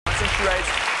She writes,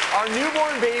 our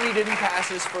newborn baby didn't pass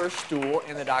his first stool,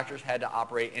 and the doctors had to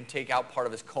operate and take out part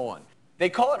of his colon. They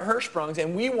call it Hirschsprungs,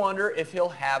 and we wonder if he'll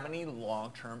have any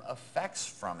long-term effects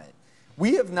from it.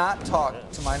 We have not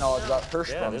talked, to my knowledge, about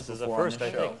Hirschsprungs before on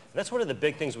the show. That's one of the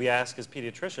big things we ask as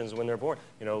pediatricians when they're born.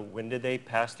 You know, when did they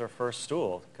pass their first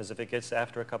stool? Because if it gets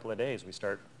after a couple of days, we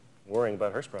start worrying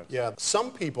about Hirschsprungs. Yeah, some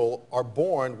people are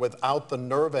born without the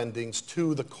nerve endings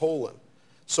to the colon.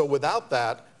 So without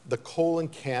that, the colon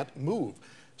can't move.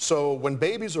 So when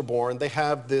babies are born, they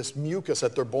have this mucus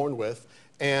that they're born with,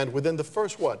 and within the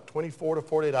first, 24 to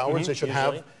 48 hours, they should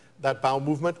have that bowel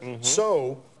movement.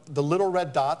 So the little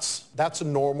red dots, that's a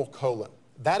normal colon.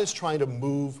 That is trying to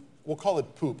move, we'll call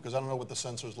it poop, because I don't know what the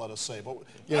censors let us say, but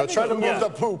you know, trying to move the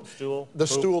poop,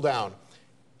 stool down.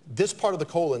 This part of the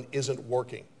colon isn't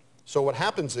working. So what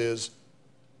happens is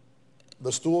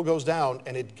the stool goes down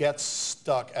and it gets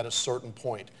stuck at a certain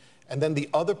point. And then the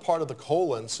other part of the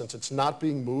colon, since it's not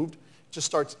being moved, just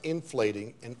starts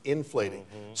inflating and inflating.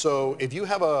 So if you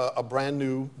have a brand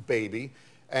new baby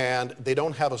and they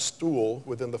don't have a stool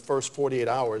within the first 48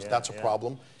 hours, that's a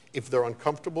problem. If they're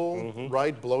uncomfortable,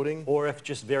 right, bloating. Or if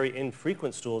just very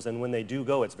infrequent stools, and when they do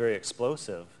go, it's very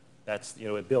explosive. That's, you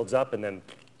know, it builds up and then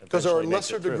because there are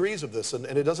lesser degrees of this, and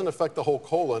it doesn't affect the whole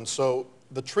colon. So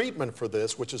the treatment for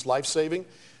this, which is life-saving,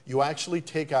 you actually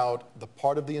take out the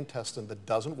part of the intestine that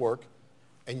doesn't work,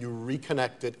 and you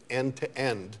reconnect it end to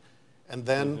end, and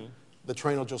then the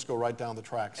train will just go right down the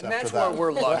tracks and after that's that.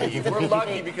 where we're lucky. We're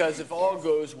lucky because if all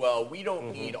goes well, we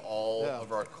don't need all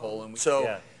of our colon.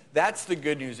 So that's the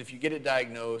good news. If you get it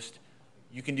diagnosed,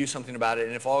 you can do something about it,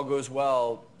 and if all goes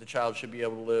well, the child should be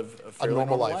able to live a fairly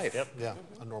normal life. Yeah,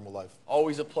 a normal life.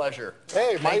 Always a pleasure.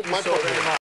 Hey, my Thank you so very much.